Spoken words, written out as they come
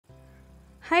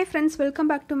Hi friends, welcome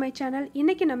back to my channel.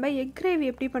 இன்னைக்கு நம்ம egg gravy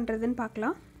எப்படி பண்றதுன்னு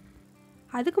பார்க்கலாம்.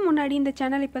 அதுக்கு முன்னாடி இந்த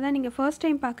சேனல் இப்போதான் நீங்க ஃபர்ஸ்ட்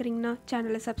டைம் பார்க்கறீங்கன்னா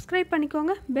சேனலை சப்ஸ்கிரைப்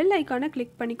பண்ணிக்கோங்க, பெல் ஐகானை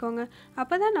கிளிக் பண்ணிக்கோங்க.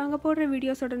 அப்பதான் நாங்க போடுற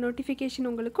வீடியோஸோட நோட்டிஃபிகேஷன்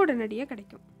உங்களுக்கு உடனடியாக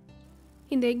கிடைக்கும்.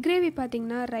 இந்த எக் கிரேவி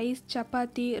பார்த்தீங்கன்னா ரைஸ்,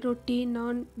 சப்பாத்தி, ரொட்டி,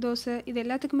 நான், தோசை இது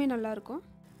எல்லாத்துக்குமே நல்லா இருக்கும்.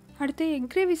 அடுத்து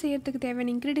எக் கிரேவி செய்யறதுக்கு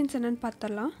தேவையான இன்கிரிடியன்ட்ஸ் என்னன்னு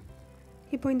பார்த்தறலாம்.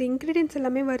 இப்போ இந்த இன்கிரிடியன்ட்ஸ்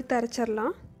எல்லாமே வறுத்து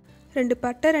அரைச்சிரலாம். 2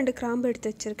 பட்டை 2 கிராம்பு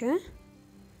எடுத்து வச்சிருக்கேன்.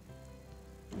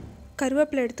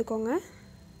 கருவேப்பிலை எடுத்துக்கோங்க.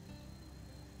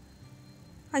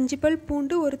 5 பல்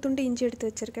பூண்டு, 1 துண்டு இஞ்சி எடுத்து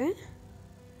வச்சிருக்கேன்.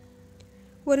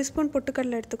 1 ஸ்பூன்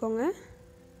பொட்டுக்கடலை எடுத்துக்கோங்க.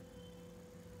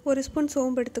 1 ஸ்பூன்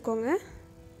சோம்பு எடுத்துக்கோங்க.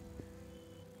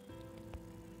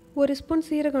 1 ஸ்பூன்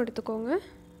சீரகம் எடுத்துக்கோங்க.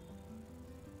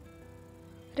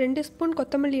 2 ஸ்பூன்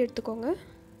கொத்தமல்லி எடுத்துக்கோங்க.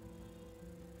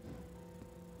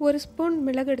 1 ஸ்பூன்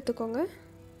மிளகு எடுத்துக்கோங்க.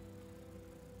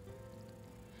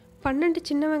 12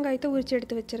 சின்ன வெங்காயத்தை உரித்து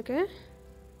எடுத்து வச்சிருக்கேன்.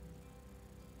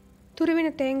 துருவின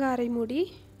தேங்காய் அரை மூடி,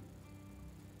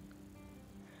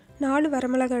 4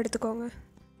 வரமிளகாய் எடுத்துக்கோங்க.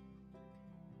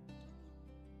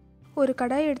 ஒரு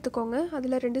கடாய் எடுத்துக்கோங்க.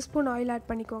 அதில் 2 ஸ்பூன் ஆயில் ஆட்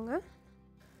பண்ணிக்கோங்க.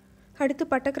 அடுத்து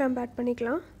பட்டை கிராம்பு ஆட்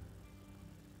பண்ணிக்கலாம்.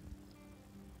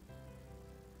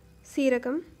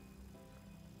 சீரகம்,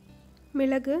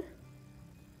 மிளகு,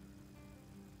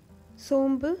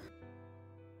 சோம்பு,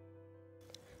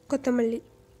 கொத்தமல்லி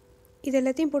இது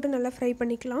எல்லாத்தையும் போட்டு நல்லா ஃப்ரை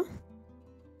பண்ணிக்கலாம்.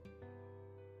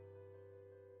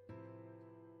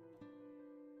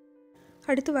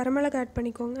 அடுத்து வரமிளகாய் ஆட்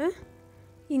பண்ணிக்கோங்க.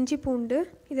 இஞ்சி, பூண்டு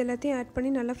இது எல்லாத்தையும் ஆட் பண்ணி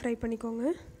நல்லா ஃப்ரை பண்ணிக்கோங்க.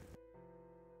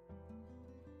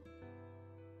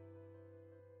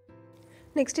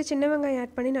 நெக்ஸ்ட்டு சின்ன வெங்காயம்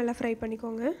ஆட் பண்ணி நல்லா ஃப்ரை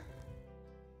பண்ணிக்கோங்க.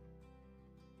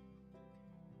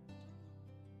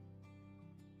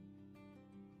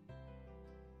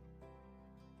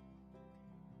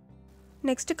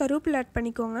 நெக்ஸ்ட்டு கருவேப்பிலை ஆட்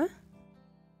பண்ணிக்கோங்க.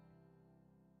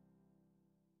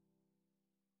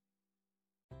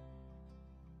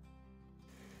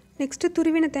 நெக்ஸ்ட்டு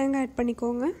துருவின தேங்காய் ஆட்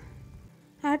பண்ணிக்கோங்க.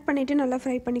 ஆட் பண்ணிவிட்டு நல்லா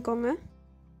ஃப்ரை பண்ணிக்கோங்க.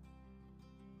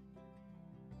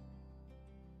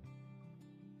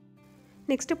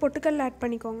 நெக்ஸ்ட்டு பொட்டுக்கடலை ஆட்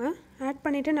பண்ணிக்கோங்க. ஆட்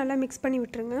பண்ணிவிட்டு நல்லா மிக்ஸ் பண்ணி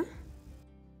விட்டுருங்க.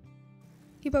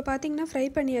 இப்போ பார்த்தீங்கன்னா ஃப்ரை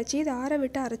பண்ணியாச்சு. இதை ஆற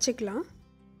விட்டு அரைச்சிக்கலாம்.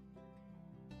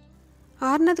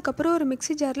 ஆறினதுக்கப்புறம் ஒரு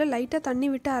மிக்ஸி ஜாரில் லைட்டாக தண்ணி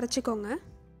விட்டு அரைச்சிக்கோங்க.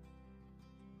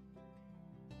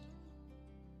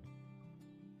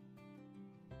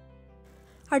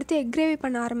 அடுத்து எக் கிரேவி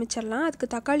பண்ண ஆரம்பிச்சிடலாம். அதுக்கு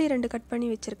தக்காளி 2 கட் பண்ணி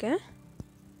வச்சுருக்கேன்.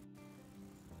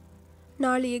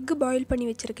 4 எக்கு பாயில் பண்ணி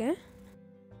வச்சுருக்கேன்.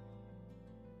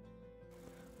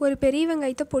 ஒரு பெரிய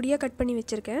வெங்காயத்தை பொடியாக கட் பண்ணி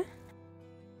வச்சுருக்கேன்.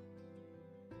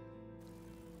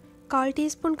 1/4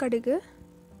 டீஸ்பூன் கடுகு,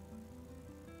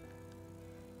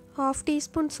 1/2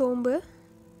 டீஸ்பூன் சோம்பு,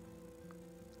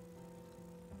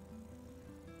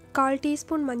 1/4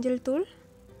 டீஸ்பூன் மஞ்சள் தூள்,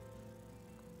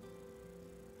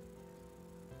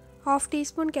 1/2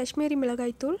 டீஸ்பூன் காஷ்மீரி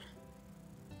மிளகாய் தூள்,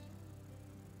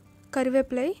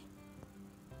 கருவேப்பிலை,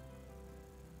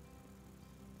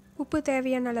 உப்பு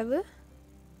தேவையான அளவு,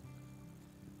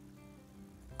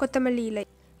 கொத்தமல்லி இலை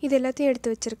இது எல்லாத்தையும்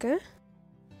எடுத்து வச்சுருக்கேன்.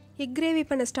 எக் கிரேவி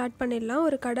பண்ண ஸ்டார்ட் பண்ணிடலாம்.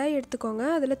 ஒரு கடாய் எடுத்துக்கோங்க.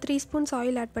 அதில் 3 ஸ்பூன்ஸ்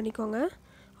ஆயில் ஆட் பண்ணிக்கோங்க.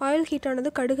 ஆயில் ஹீட்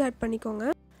ஆனது கடுகு ஆட் பண்ணிக்கோங்க.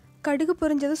 கடுகு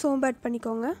பொரிஞ்சது சோம்பு ஆட்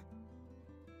பண்ணிக்கோங்க.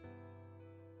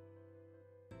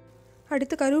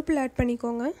 அடுத்து கருவேப்பிலை ஆட்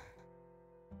பண்ணிக்கோங்க.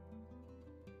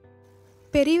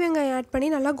 பெரிய வெங்காயம் ஆட் பண்ணி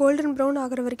நல்லா கோல்டன் ப்ரௌன்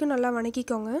ஆகிற வரைக்கும் நல்லா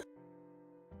வணக்கிக்கோங்க.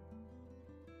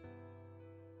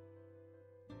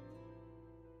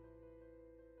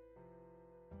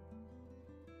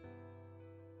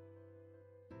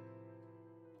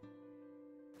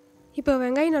 இப்போ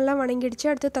வெங்காயம் நல்லா வணங்கிடுச்சு.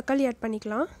 அடுத்து தக்காளி ஆட்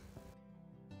பண்ணிக்கலாம்.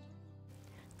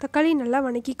 தக்காளி நல்லா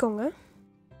வணக்கிக்கோங்க.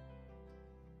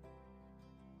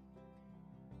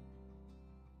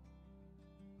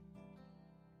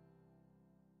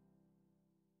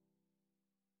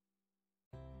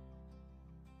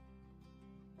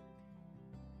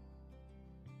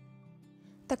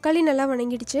 தக்காளி நல்லா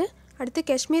வணங்கிடுச்சு. அடுத்து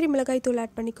காஷ்மீரி மிளகாய் தூள்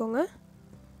ஆட் பண்ணிக்கோங்க.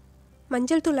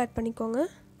 மஞ்சள் தூள் ஆட் பண்ணிக்கோங்க.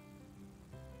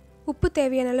 உப்பு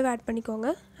தேவையான அளவு ஆட் பண்ணிக்கோங்க.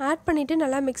 ஆட் பண்ணிவிட்டு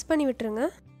நல்லா மிக்ஸ் பண்ணி விட்டுருங்க.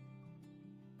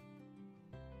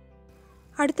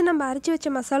 அடுத்து நம்ம அரைச்சி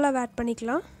வச்ச மசாலாவை ஆட்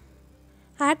பண்ணிக்கலாம்.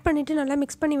 ஆட் பண்ணிவிட்டு நல்லா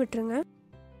மிக்ஸ் பண்ணி விட்டுருங்க.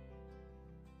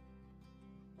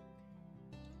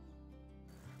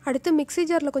 அடுத்து மிக்ஸி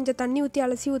ஜாரில் கொஞ்சம் தண்ணி ஊற்றி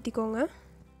அலசி ஊற்றிக்கோங்க.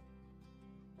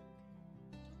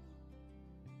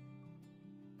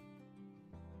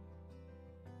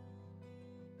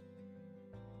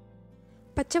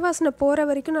 பச்சை வாசனை போகிற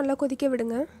வரைக்கும் நல்லா கொதிக்க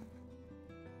விடுங்க.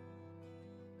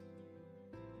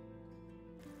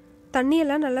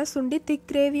 தண்ணியெல்லாம் நல்லா சுண்டி திக்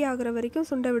கிரேவி ஆகிற வரைக்கும்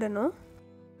சுண்ட விடணும்.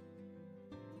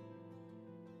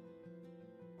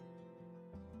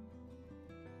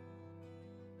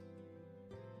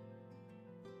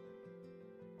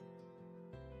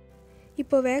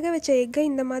 இப்போ வேக வச்ச எக்கை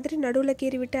இந்த மாதிரி நடுவில்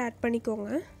கீறி விட்டு ஆட் பண்ணிக்கோங்க.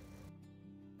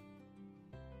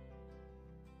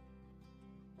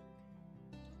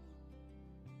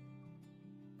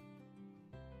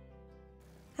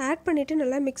 ஆட் பண்ணிவிட்டு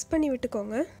நல்லா மிக்ஸ் பண்ணி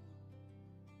விட்டுக்கோங்க.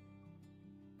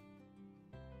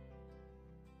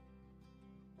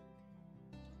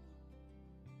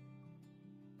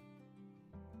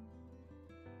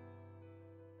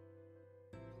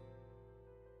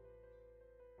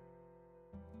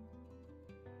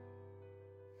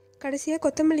 கடைசியாக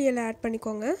கொத்தமல்லி இலை ஆட்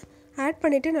பண்ணிக்கோங்க. ஆட்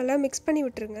பண்ணிவிட்டு நல்லா மிக்ஸ் பண்ணி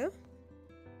விட்டுருங்க.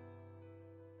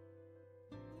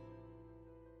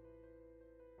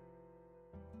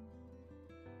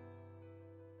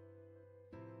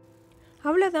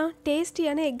 அவ்வளோதான்,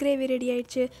 டேஸ்டியான எக் கிரேவி ரெடி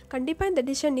ஆயிடுச்சு. கண்டிப்பாக இந்த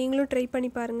டிஷ்ஷை நீங்களும் ட்ரை பண்ணி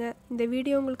பாருங்கள். இந்த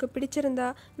வீடியோ உங்களுக்கு பிடிச்சிருந்தா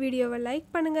வீடியோவை லைக்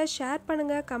பண்ணுங்கள், ஷேர்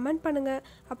பண்ணுங்கள், கமெண்ட் பண்ணுங்கள்.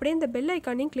 அப்படியே இந்த பெல்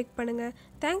ஐக்கானையும் கிளிக் பண்ணுங்கள்.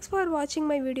 தேங்க்ஸ் ஃபார் வாட்சிங்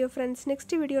மை வீடியோ ஃப்ரெண்ட்ஸ்.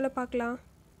 நெக்ஸ்ட் வீடியோவில் பார்க்கலாம்.